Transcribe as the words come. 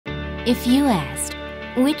If you asked,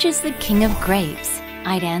 which is the king of grapes,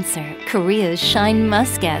 I'd answer Korea's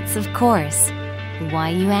샤인머스켓s, of course. Why,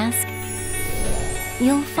 you ask?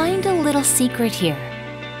 You'll find a little secret here.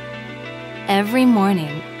 Every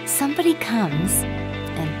morning, somebody comes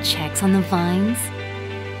and checks on the vines,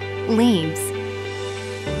 leaves,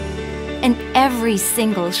 and every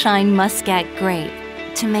single 샤인머스켓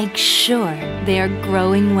grape to make sure they are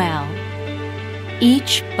growing well.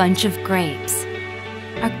 Each bunch of grapes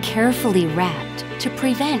are carefully wrapped to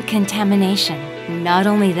prevent contamination. Not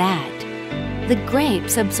only that, the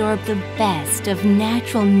grapes absorb the best of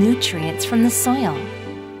natural nutrients from the soil.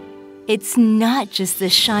 It's not just the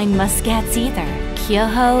샤인머스켓s either.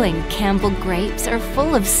 Kyoho and Campbell grapes are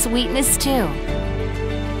full of sweetness too.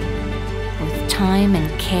 With time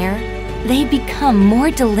and care, they become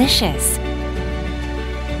more delicious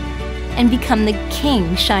and become the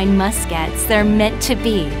king 샤인머스켓s they're meant to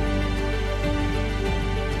be.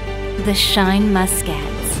 The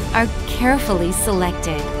샤인머스켓s are carefully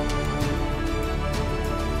selected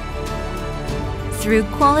through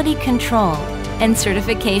quality control and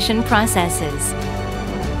certification processes,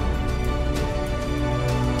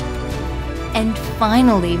 and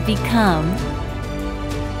finally become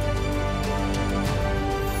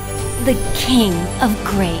the king of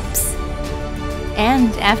grapes.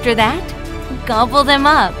 And after that, gobble them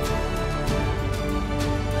up.